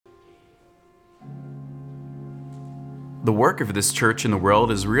The work of this church in the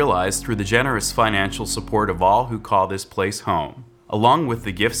world is realized through the generous financial support of all who call this place home. Along with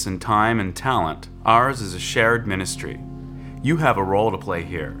the gifts and time and talent, ours is a shared ministry. You have a role to play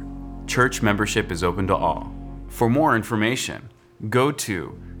here. Church membership is open to all. For more information, go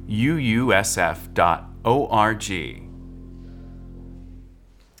to uusf.org.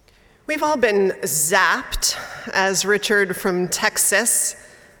 We've all been zapped, as Richard from Texas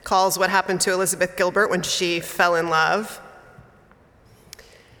calls what happened to Elizabeth Gilbert when she fell in love.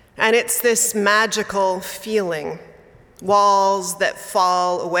 And it's this magical feeling, walls that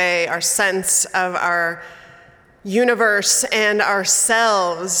fall away, our sense of our universe and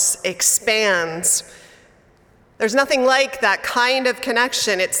ourselves expands. There's nothing like that kind of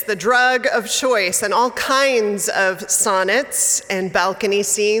connection. It's the drug of choice, and all kinds of sonnets and balcony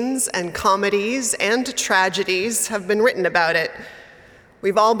scenes and comedies and tragedies have been written about it.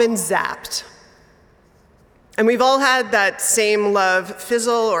 We've all been zapped. And we've all had that same love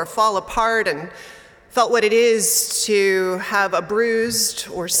fizzle or fall apart and felt what it is to have a bruised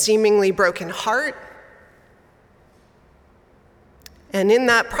or seemingly broken heart. And in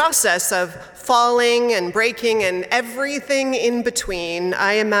that process of falling and breaking and everything in between,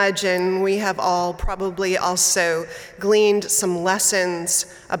 I imagine we have all probably also gleaned some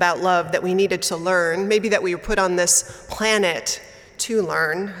lessons about love that we needed to learn, maybe that we were put on this planet to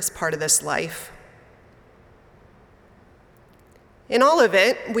learn as part of this life. In all of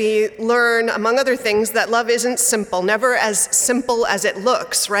it, we learn, among other things, that love isn't simple, never as simple as it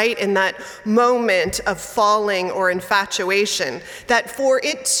looks, right? In that moment of falling or infatuation, that for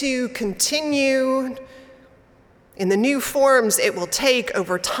it to continue in the new forms it will take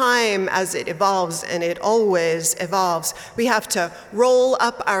over time as it evolves, and it always evolves, we have to roll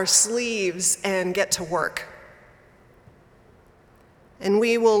up our sleeves and get to work. And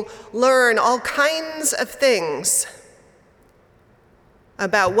we will learn all kinds of things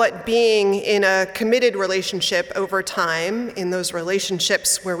about what being in a committed relationship over time, in those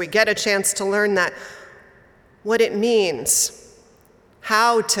relationships where we get a chance to learn that, what it means,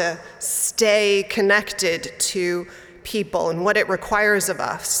 how to stay connected to people and what it requires of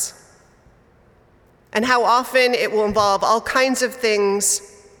us, and how often it will involve all kinds of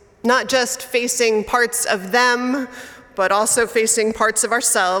things, not just facing parts of them, but also facing parts of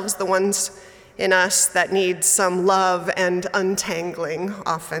ourselves, the ones in us that need some love and untangling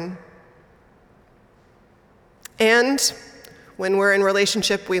often. And when we're in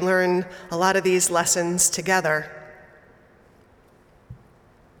relationship, we learn a lot of these lessons together.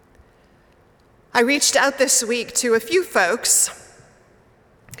 I reached out this week to a few folks.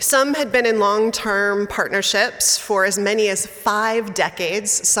 Some had been in long-term partnerships for as many as 5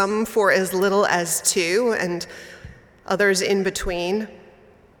 decades, some for as little as 2, and others in between.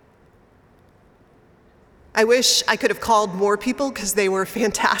 I wish I could have called more people because they were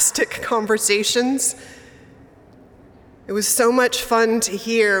fantastic conversations. It was so much fun to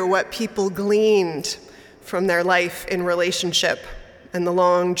hear what people gleaned from their life in relationship and the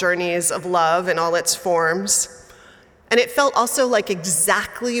long journeys of love in all its forms. And it felt also like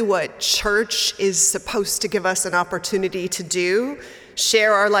exactly what church is supposed to give us an opportunity to do,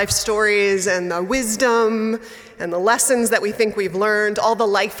 share our life stories and the wisdom and the lessons that we think we've learned, all the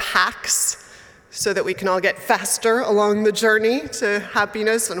life hacks, so that we can all get faster along the journey to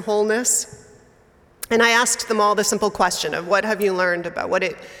happiness and wholeness. And I asked them all the simple question of what have you learned about what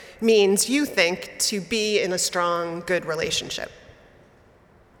it means, you think, to be in a strong, good relationship?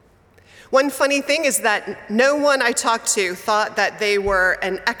 One funny thing is that no one I talked to thought that they were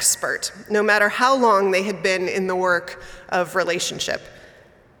an expert, no matter how long they had been in the work of relationship.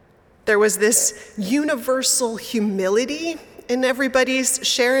 There was this universal humility in everybody's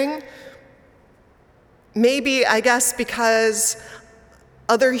sharing. Maybe, I guess, because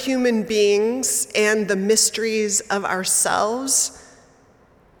other human beings and the mysteries of ourselves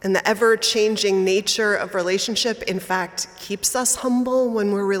and the ever-changing nature of relationship, in fact, keeps us humble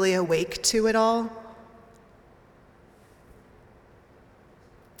when we're really awake to it all.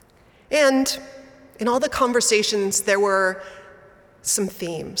 And in all the conversations, there were some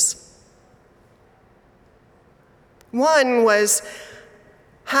themes. One was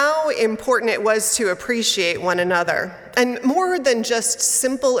how important it was to appreciate one another. And more than just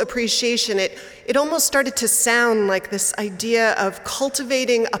simple appreciation, it almost started to sound like this idea of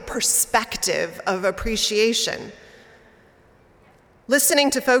cultivating a perspective of appreciation. Listening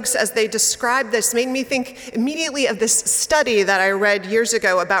to folks as they described this made me think immediately of this study that I read years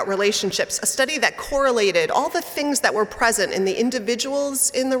ago about relationships, a study that correlated all the things that were present in the individuals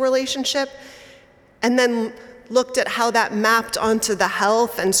in the relationship, and then looked at how that mapped onto the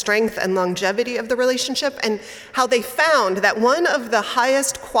health and strength and longevity of the relationship, and how they found that one of the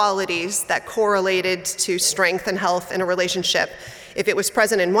highest qualities that correlated to strength and health in a relationship, if it was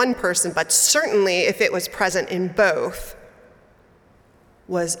present in one person, but certainly if it was present in both,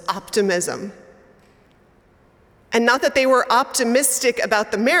 was optimism. And not that they were optimistic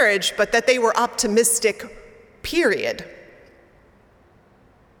about the marriage, but that they were optimistic, period.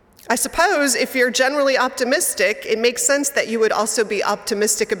 I suppose if you're generally optimistic, it makes sense that you would also be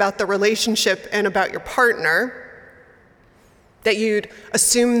optimistic about the relationship and about your partner, that you'd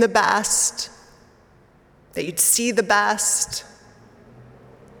assume the best, that you'd see the best.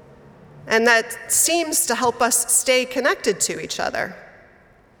 And that seems to help us stay connected to each other.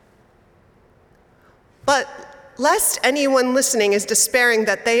 But lest anyone listening is despairing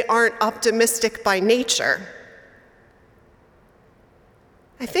that they aren't optimistic by nature,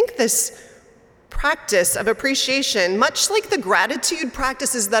 I think this practice of appreciation, much like the gratitude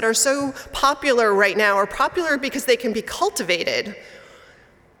practices that are so popular right now, are popular because they can be cultivated.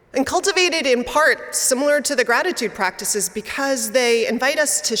 And cultivated in part similar to the gratitude practices because they invite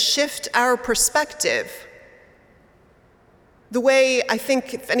us to shift our perspective. The way, I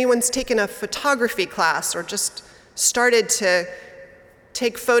think, if anyone's taken a photography class or just started to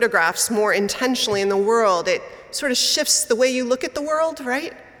take photographs more intentionally in the world, it sort of shifts the way you look at the world,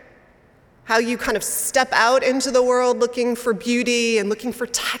 right? How you kind of step out into the world looking for beauty and looking for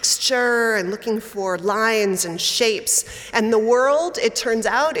texture and looking for lines and shapes. And the world, it turns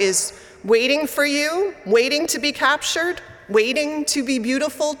out, is waiting for you, waiting to be captured, waiting to be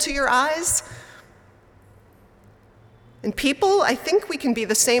beautiful to your eyes. And people, I think we can be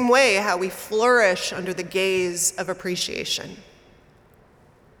the same way, how we flourish under the gaze of appreciation.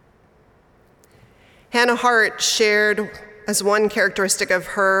 Hannah Hart shared as one characteristic of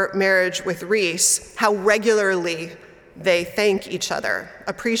her marriage with Reese how regularly they thank each other,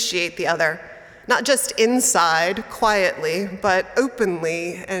 appreciate the other, not just inside, quietly, but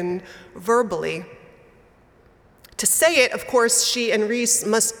openly and verbally. To say it, of course, she and Reese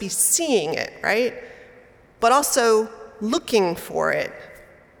must be seeing it, right? But also looking for it.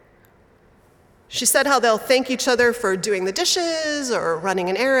 She said how they'll thank each other for doing the dishes or running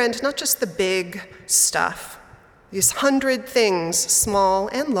an errand, not just the big stuff. These 100 things, small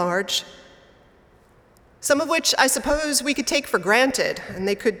and large, some of which I suppose we could take for granted, and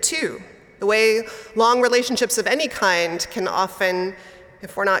they could too. The way long relationships of any kind can often,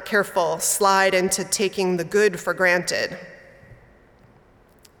 if we're not careful, slide into taking the good for granted.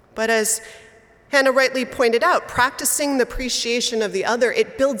 But as Hannah rightly pointed out, practicing the appreciation of the other,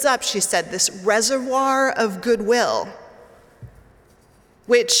 it builds up, she said, this reservoir of goodwill,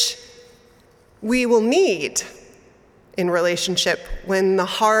 which we will need in relationship when the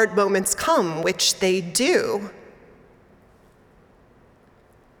hard moments come, which they do.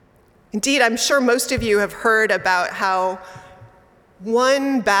 Indeed, I'm sure most of you have heard about how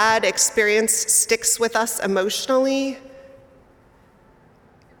one bad experience sticks with us emotionally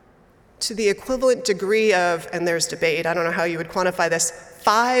to the equivalent degree of, and there's debate, I don't know how you would quantify this,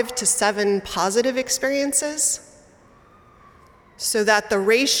 5 to 7 positive experiences, so that the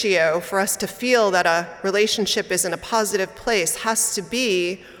ratio for us to feel that a relationship is in a positive place has to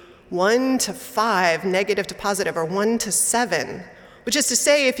be 1 to 5 negative to positive, or 1 to 7, which is to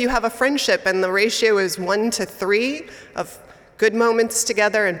say, if you have a friendship and the ratio is 1 to 3 of good moments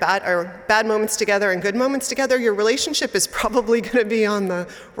together and bad moments together and good moments together, your relationship is probably going to be on the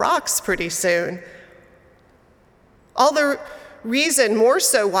rocks pretty soon. All the reason more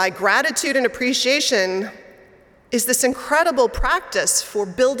so why gratitude and appreciation is this incredible practice for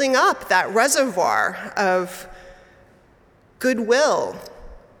building up that reservoir of goodwill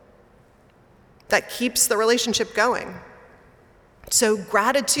that keeps the relationship going. So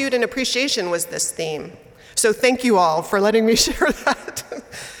gratitude and appreciation was this theme. So thank you all for letting me share that.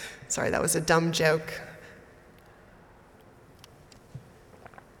 Sorry, that was a dumb joke.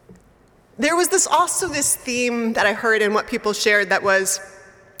 There was also this theme that I heard in what people shared that was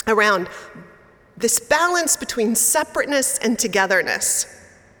around this balance between separateness and togetherness.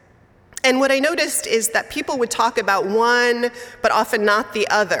 And what I noticed is that people would talk about one, but often not the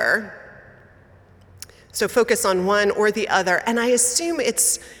other. So focus on one or the other. And I assume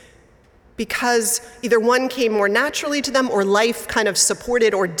it's because either one came more naturally to them or life kind of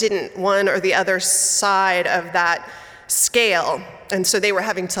supported or didn't one or the other side of that scale. And so they were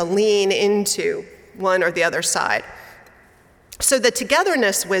having to lean into one or the other side. So the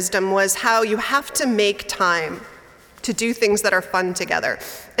togetherness wisdom was how you have to make time to do things that are fun together.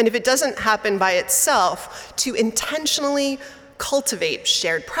 And if it doesn't happen by itself, to intentionally cultivate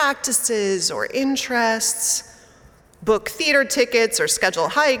shared practices or interests book theater tickets or schedule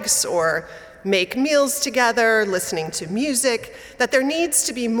hikes or make meals together, listening to music, that there needs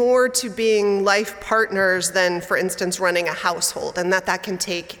to be more to being life partners than, for instance, running a household, and that can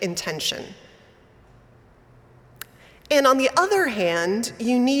take intention. And on the other hand,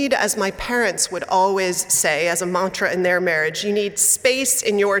 you need, as my parents would always say as a mantra in their marriage, you need space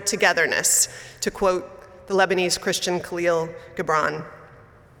in your togetherness, to quote the Lebanese Christian Khalil Gibran.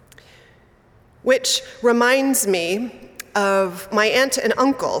 Which reminds me of my aunt and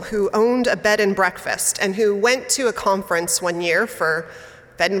uncle who owned a bed and breakfast and who went to a conference one year for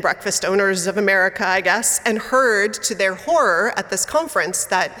bed and breakfast owners of America, I guess, and heard to their horror at this conference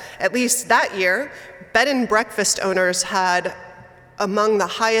that at least that year, bed and breakfast owners had among the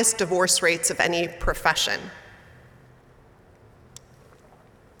highest divorce rates of any profession.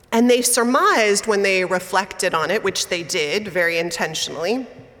 And they surmised when they reflected on it, which they did very intentionally,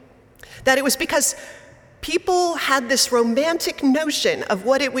 that it was because people had this romantic notion of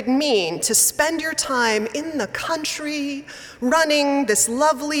what it would mean to spend your time in the country running this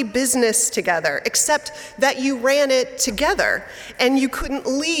lovely business together, except that you ran it together and you couldn't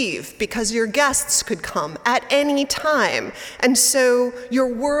leave because your guests could come at any time. And so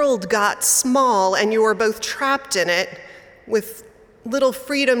your world got small and you were both trapped in it with little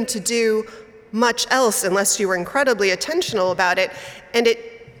freedom to do much else unless you were incredibly attentional about it. And it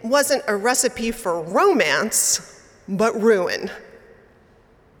wasn't a recipe for romance, but ruin.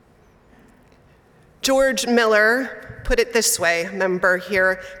 George Miller put it this way, member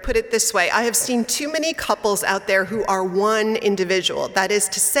here, put it this way: I have seen too many couples out there who are one individual. That is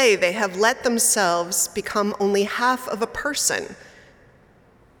to say, they have let themselves become only half of a person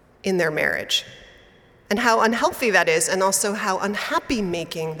in their marriage. And how unhealthy that is, and also how unhappy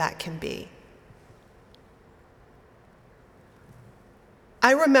making that can be.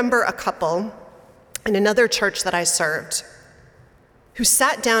 I remember a couple in another church that I served who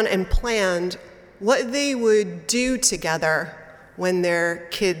sat down and planned what they would do together when their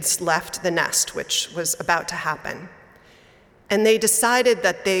kids left the nest, which was about to happen. And they decided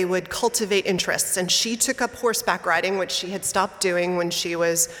that they would cultivate interests, and she took up horseback riding, which she had stopped doing when she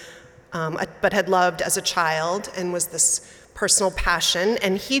was, but had loved as a child and was this personal passion.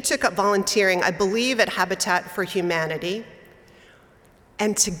 And he took up volunteering, I believe, at Habitat for Humanity.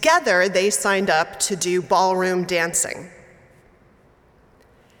 And together, they signed up to do ballroom dancing.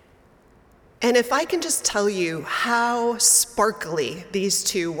 And if I can just tell you how sparkly these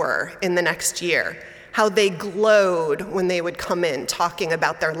two were in the next year, how they glowed when they would come in talking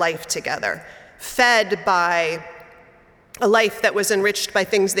about their life together, fed by a life that was enriched by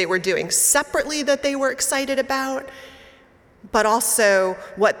things they were doing separately that they were excited about, but also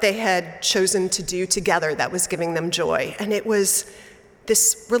what they had chosen to do together that was giving them joy. And it was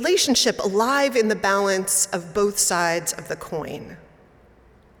this relationship alive in the balance of both sides of the coin.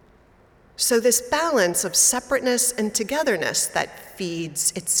 So this balance of separateness and togetherness that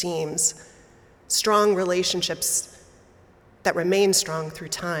feeds, it seems, strong relationships that remain strong through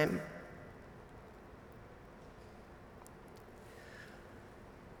time.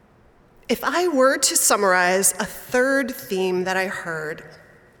 If I were to summarize a third theme that I heard,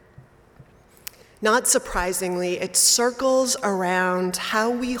 not surprisingly, it circles around how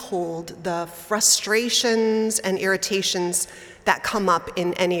we hold the frustrations and irritations that come up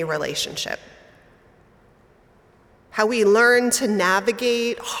in any relationship. How we learn to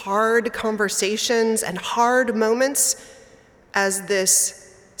navigate hard conversations and hard moments as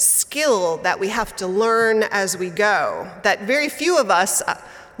this skill that we have to learn as we go, that very few of us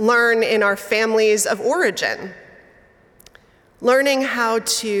learn in our families of origin. Learning how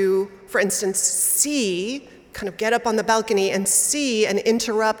to, for instance, see, kind of get up on the balcony and see and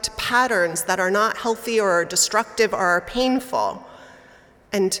interrupt patterns that are not healthy or destructive or are painful,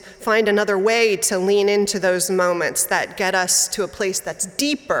 and find another way to lean into those moments that get us to a place that's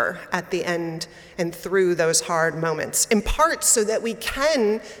deeper at the end and through those hard moments, in part so that we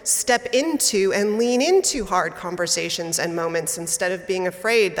can step into and lean into hard conversations and moments instead of being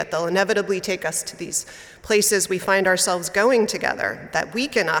afraid that they'll inevitably take us to these places we find ourselves going together that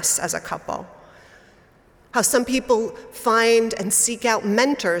weaken us as a couple. How some people find and seek out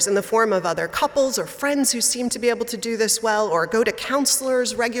mentors in the form of other couples or friends who seem to be able to do this well, or go to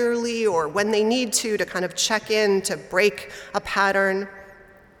counselors regularly or when they need to kind of check in to break a pattern.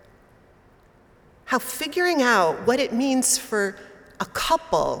 How figuring out what it means for a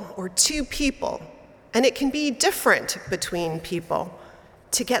couple or two people, and it can be different between people,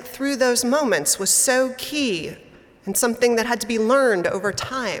 to get through those moments was so key and something that had to be learned over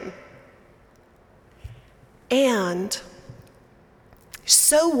time. And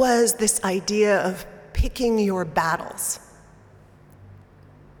so was this idea of picking your battles.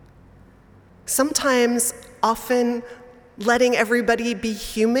 Sometimes, often, letting everybody be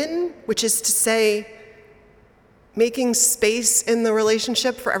human, which is to say, making space in the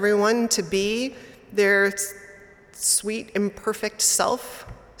relationship for everyone to be their sweet, imperfect self,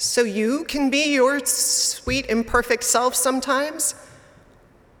 so you can be your sweet, imperfect self sometimes.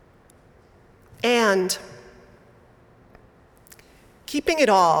 And keeping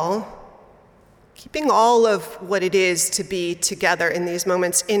all of what it is to be together in these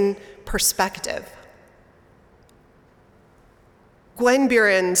moments in perspective. Gwen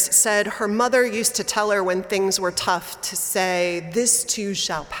Behrens said her mother used to tell her when things were tough to say, "This too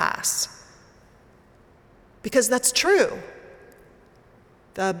shall pass." Because that's true.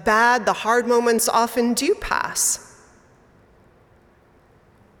 The bad, the hard moments often do pass.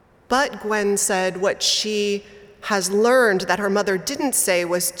 But Gwen said what she has learned that her mother didn't say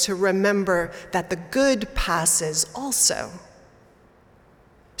was to remember that the good passes also.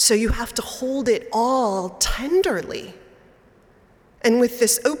 So you have to hold it all tenderly. And with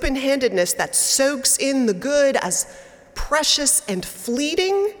this open-handedness that soaks in the good as precious and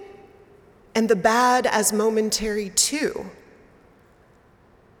fleeting, and the bad as momentary too.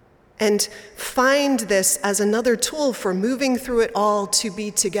 And find this as another tool for moving through it all to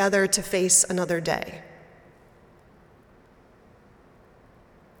be together to face another day.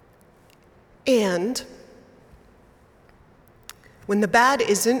 And when the bad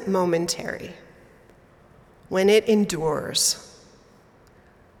isn't momentary, when it endures,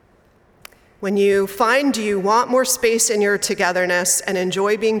 when you find you want more space in your togetherness and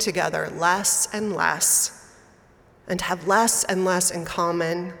enjoy being together less and less, and have less and less in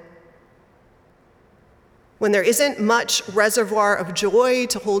common, when there isn't much reservoir of joy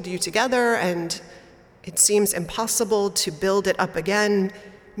to hold you together and it seems impossible to build it up again,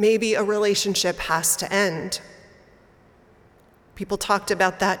 maybe a relationship has to end. People talked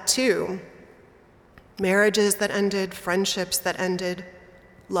about that too. Marriages that ended, friendships that ended,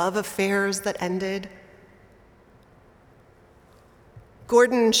 love affairs that ended.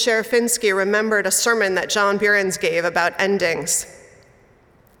 Gordon Sharafinsky remembered a sermon that John Behrens gave about endings.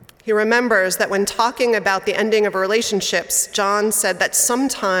 He remembers that when talking about the ending of relationships, John said that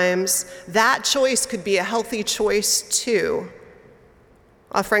sometimes that choice could be a healthy choice too,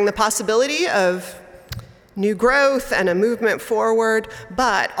 offering the possibility of new growth and a movement forward,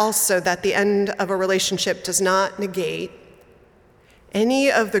 but also that the end of a relationship does not negate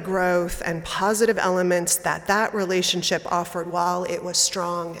any of the growth and positive elements that that relationship offered while it was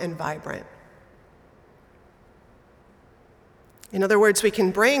strong and vibrant. In other words, we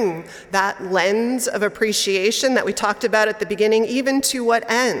can bring that lens of appreciation that we talked about at the beginning even to what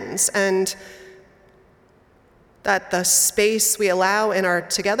ends, and that the space we allow in our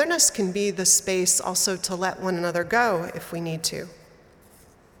togetherness can be the space also to let one another go if we need to.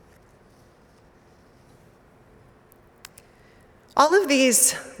 All of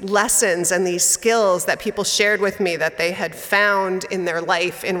these lessons and these skills that people shared with me that they had found in their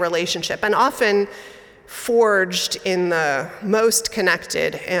life in relationship, and often forged in the most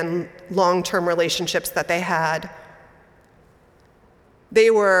connected and long-term relationships that they had, they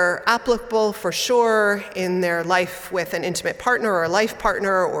were applicable for sure in their life with an intimate partner or a life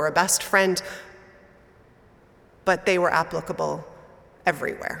partner or a best friend, but they were applicable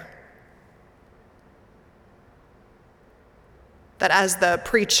everywhere. That as the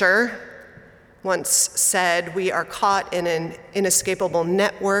preacher once said, we are caught in an inescapable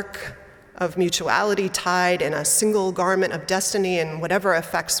network of mutuality tied in a single garment of destiny, and whatever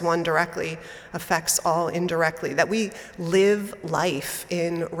affects one directly affects all indirectly. That we live life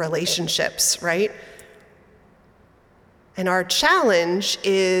in relationships, right? And our challenge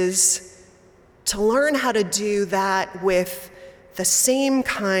is to learn how to do that with the same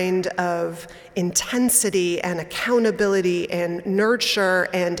kind of intensity and accountability and nurture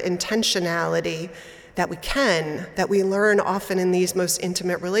and intentionality that we learn often in these most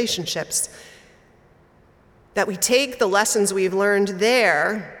intimate relationships. That we take the lessons we've learned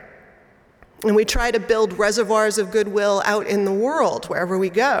there and we try to build reservoirs of goodwill out in the world wherever we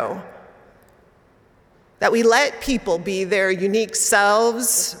go. That we let people be their unique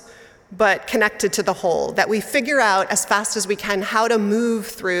selves, but connected to the whole. That we figure out as fast as we can how to move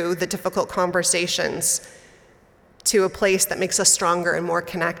through the difficult conversations to a place that makes us stronger and more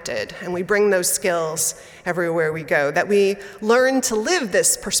connected. And we bring those skills everywhere we go. That we learn to live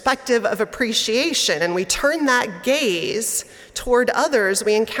this perspective of appreciation, and we turn that gaze toward others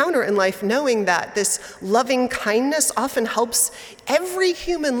we encounter in life, knowing that this loving kindness often helps every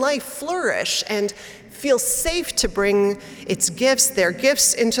human life flourish and feel safe to bring their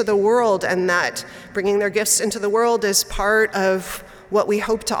gifts into the world, and that bringing their gifts into the world is part of what we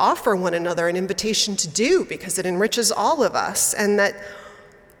hope to offer one another, an invitation to do, because it enriches all of us, and that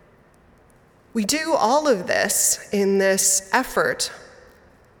we do all of this in this effort,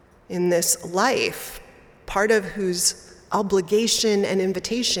 in this life, part of whose obligation and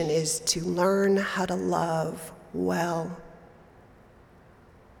invitation is to learn how to love well.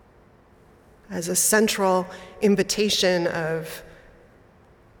 As a central invitation of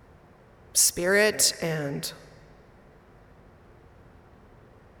spirit and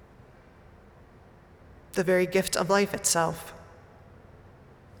the very gift of life itself.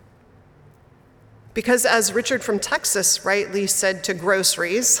 Because as Richard from Texas rightly said to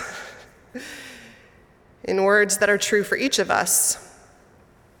groceries, in words that are true for each of us,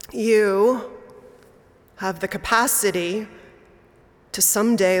 you have the capacity to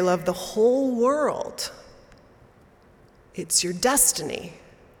someday love the whole world. It's your destiny.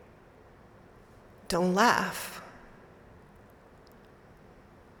 Don't laugh.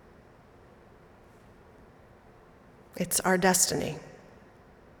 It's our destiny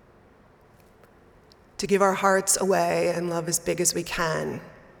to give our hearts away and love as big as we can.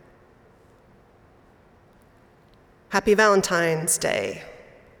 Happy Valentine's Day,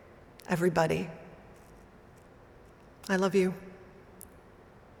 everybody. I love you.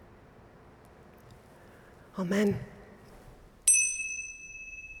 Amen.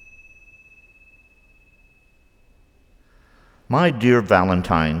 My dear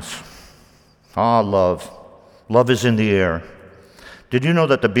Valentines, love. Love is in the air. Did you know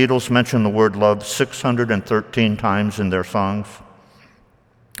that the Beatles mention the word love 613 times in their songs?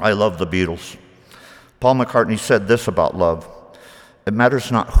 I love the Beatles. Paul McCartney said this about love: it matters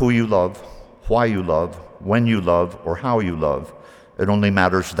not who you love, why you love, when you love, or how you love. It only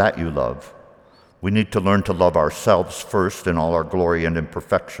matters that you love. We need to learn to love ourselves first in all our glory and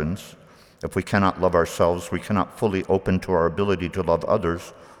imperfections. If we cannot love ourselves, we cannot fully open to our ability to love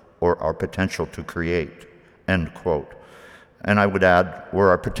others or our potential to create. End quote. And I would add, or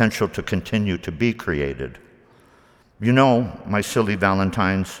our potential to continue to be created. You know, my silly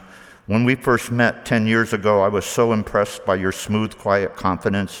Valentines, when we first met 10 years ago, I was so impressed by your smooth, quiet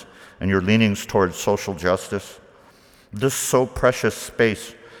confidence and your leanings towards social justice. This so precious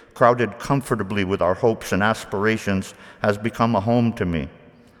space, crowded comfortably with our hopes and aspirations, has become a home to me.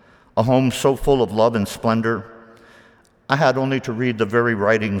 A home so full of love and splendor, I had only to read the very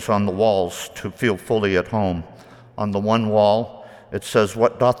writings on the walls to feel fully at home. On the one wall, it says,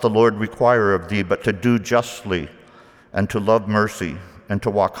 "What doth the Lord require of thee but to do justly, and to love mercy, and to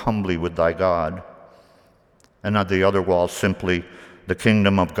walk humbly with thy God?" And on the other wall, simply, "The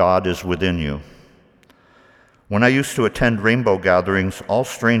kingdom of God is within you." When I used to attend rainbow gatherings, all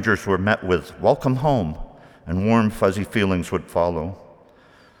strangers were met with, "Welcome home," and warm, fuzzy feelings would follow.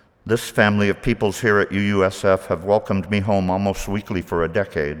 This family of peoples here at UUSF have welcomed me home almost weekly for a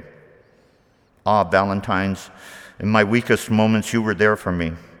decade. Valentines, in my weakest moments you were there for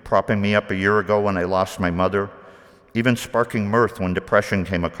me, propping me up a year ago when I lost my mother, even sparking mirth when depression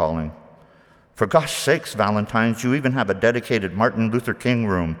came a-calling. For gosh sakes, Valentines, you even have a dedicated Martin Luther King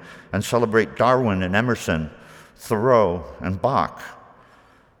room and celebrate Darwin and Emerson, Thoreau and Bach.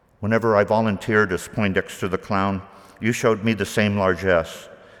 Whenever I volunteered as Poindexter the Clown, you showed me the same largesse,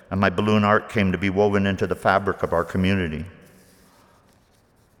 and my balloon art came to be woven into the fabric of our community.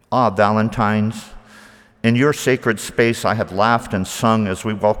 Valentines, in your sacred space I have laughed and sung as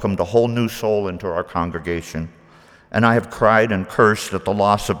we welcomed a whole new soul into our congregation, and I have cried and cursed at the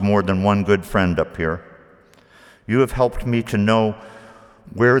loss of more than one good friend up here. You have helped me to know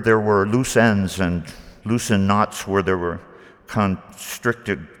where there were loose ends and loosen knots where there were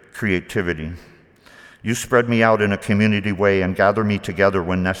constricted creativity. You spread me out in a community way and gather me together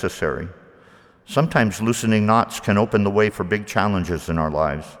when necessary. Sometimes loosening knots can open the way for big challenges in our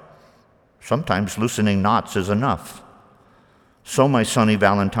lives. Sometimes loosening knots is enough. So, my sunny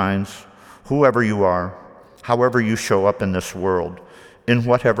Valentines, whoever you are, however you show up in this world, in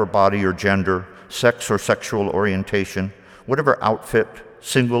whatever body or gender, sex or sexual orientation, whatever outfit,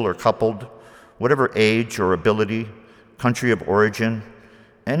 single or coupled, whatever age or ability, country of origin,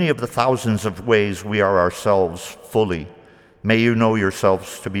 any of the thousands of ways we are ourselves fully, may you know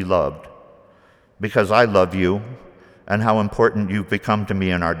yourselves to be loved. Because I love you, and how important you've become to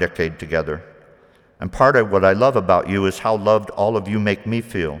me in our decade together. And part of what I love about you is how loved all of you make me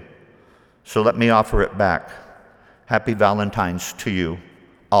feel. So let me offer it back. Happy Valentine's to you,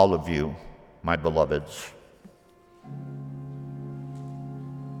 all of you, my beloveds.